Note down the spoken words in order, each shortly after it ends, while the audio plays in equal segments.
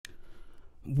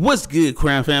What's good,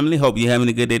 Crown family? Hope you're having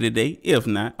a good day today. If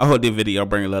not, I hope this video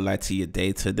bring a little light to your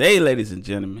day. Today, ladies and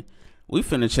gentlemen, we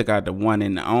finna check out the one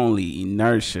and only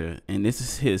Inertia, and this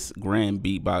is his grand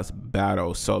beatbox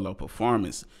battle solo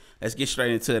performance. Let's get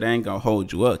straight into it. I ain't gonna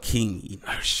hold you up, King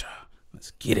Inertia. Let's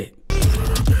get it.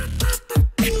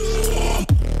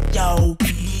 Yo.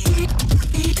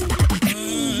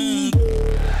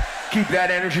 Keep that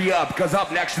energy up, because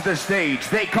up next to the stage,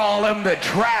 they call him the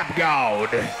Trap God.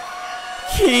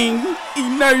 King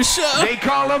Inertia. They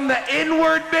call him the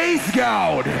Inward Bass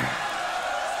God.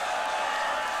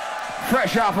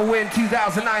 Fresh off a win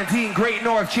 2019 Great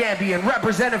North Champion,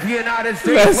 representative of the United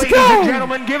States. Let's Ladies go. and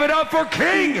gentlemen, give it up for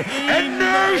King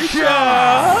Inertia.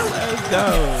 Let's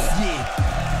go.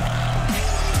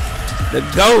 The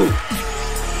GOAT.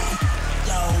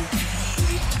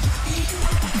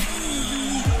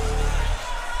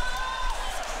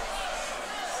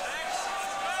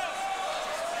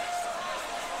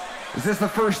 Is this the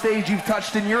first stage you've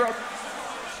touched in Europe?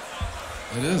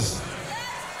 It is.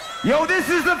 Yo, this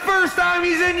is the first time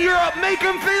he's in Europe. Make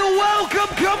him feel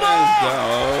welcome. Come on.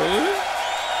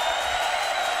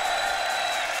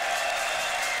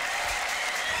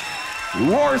 Let's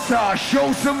go. Warsaw,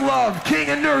 show some love. King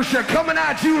Inertia coming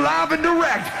at you live and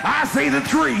direct. I say the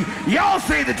 3. Y'all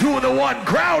say the 2 and the 1.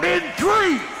 Crowd in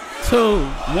 3, 2,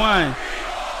 1.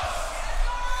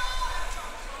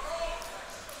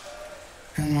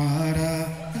 And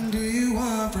what do you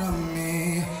want from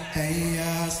me? Hey,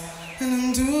 yes.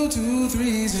 And 2, 2,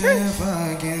 3, if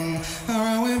again.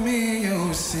 Around with me,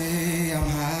 you'll see I'm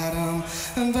hot.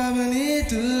 I'm 5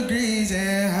 degrees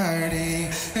and hardy.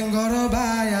 And go to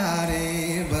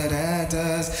Bayardi, but that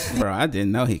does. Bro, I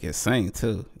didn't know he could sing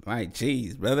too. Like,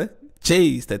 jeez, brother.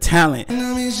 Jeez, the talent. And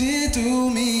I mean, she to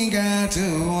me, got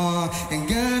to want, and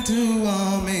got to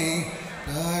want me.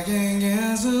 I can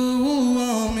guess who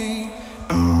want me.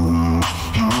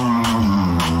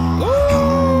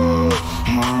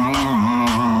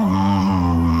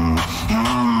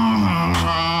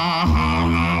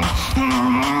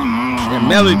 The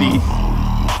melody.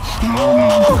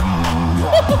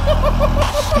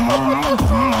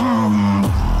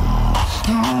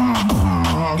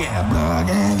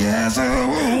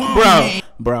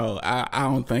 Bro, I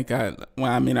don't think I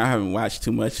haven't watched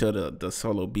too much of the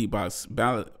solo beatbox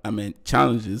ballot.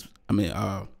 Challenges.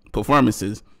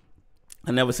 Performances.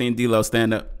 I never seen D-Lo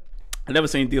stand up.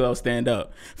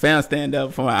 Fam, stand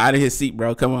up from out of his seat,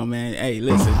 bro. Come on, man. Hey,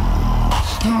 listen.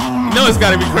 You know it's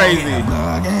gotta be crazy.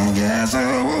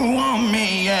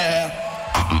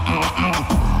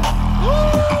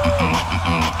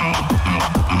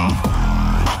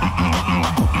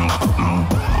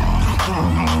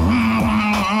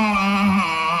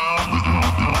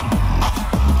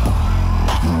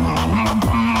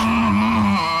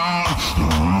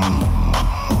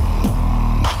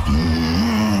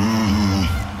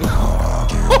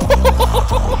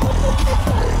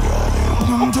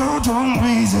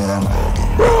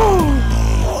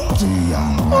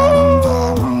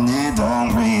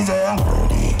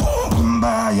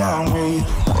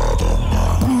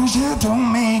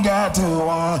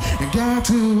 Got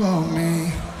to want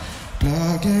me.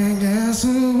 Plug and guess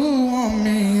who want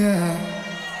me, yeah.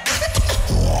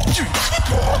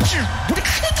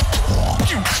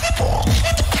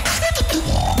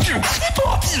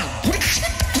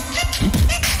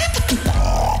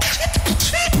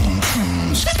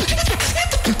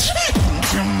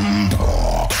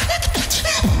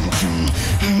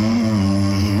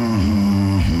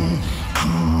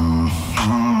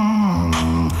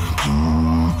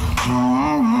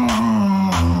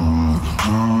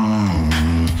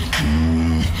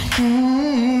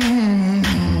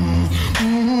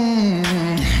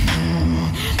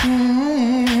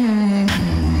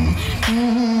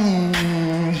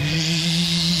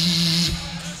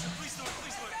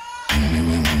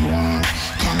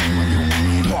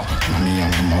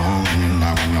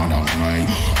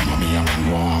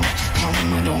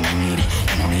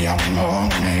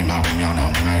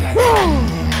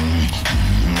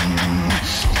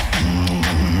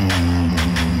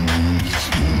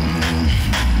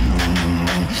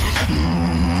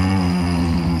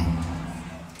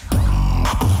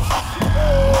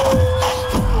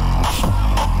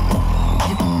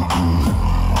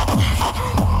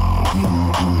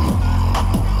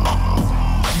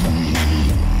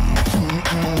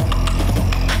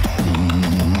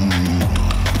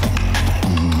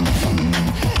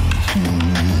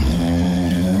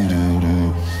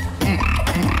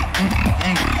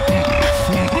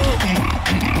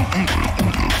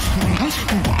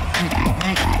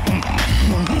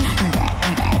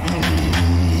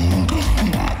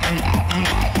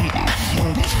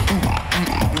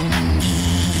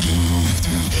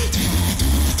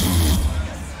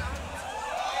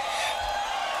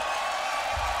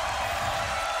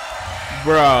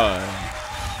 Bro.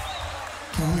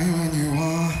 Call me when you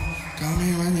want, call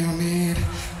me when you need,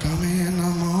 call me in the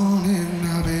morning,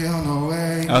 I'll be on the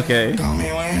way. Okay. Call me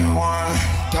when you want,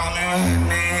 call me when you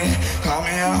need, call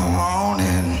me in the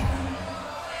morning.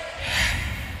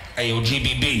 Hey, yo,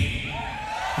 GBB.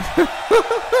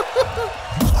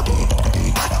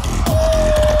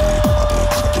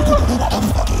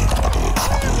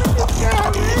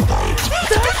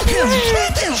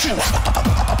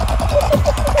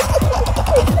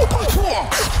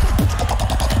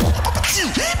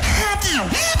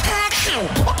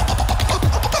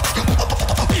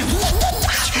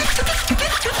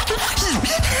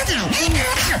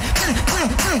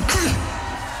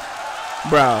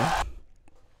 Bro,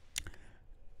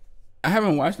 I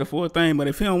haven't watched the full thing, but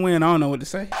if he don't win, I don't know what to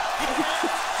say.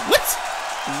 What?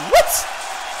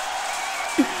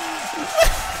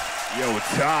 Yo,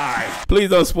 Ty. Please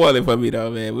don't spoil it for me though,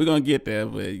 man. We're gonna get there,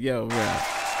 but yo, bro,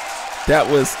 that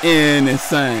was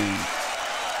insane.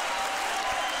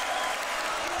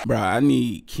 Bro, I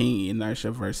need King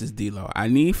Inertia versus D-Lo. I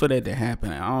need for that to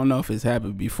happen. I don't know if it's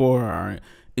happened before or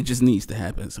it just needs to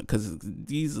happen because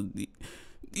these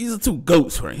are two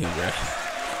goats right here, bro.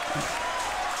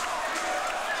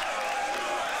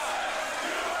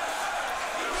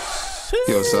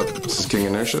 Yo, what's up? This is King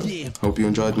Inertia. Hope you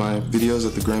enjoyed my videos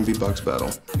at the Grand Beatbox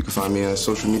Battle. You can find me on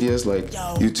social medias like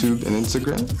YouTube and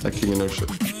Instagram at King Inertia.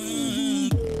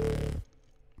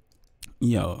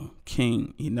 Yo,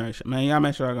 King Inertia. Man, y'all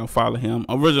make sure y'all gonna follow him.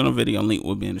 Original video link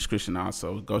will be in the description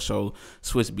also. Go show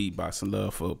Swiss BEATBOX some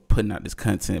love for putting out this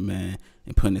content, man,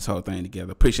 and putting this whole thing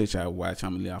together. Appreciate y'all watching.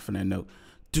 I'm gonna leave off on that note.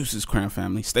 Deuces, Crown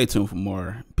family. Stay tuned for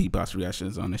more beatbox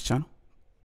reactions on this channel.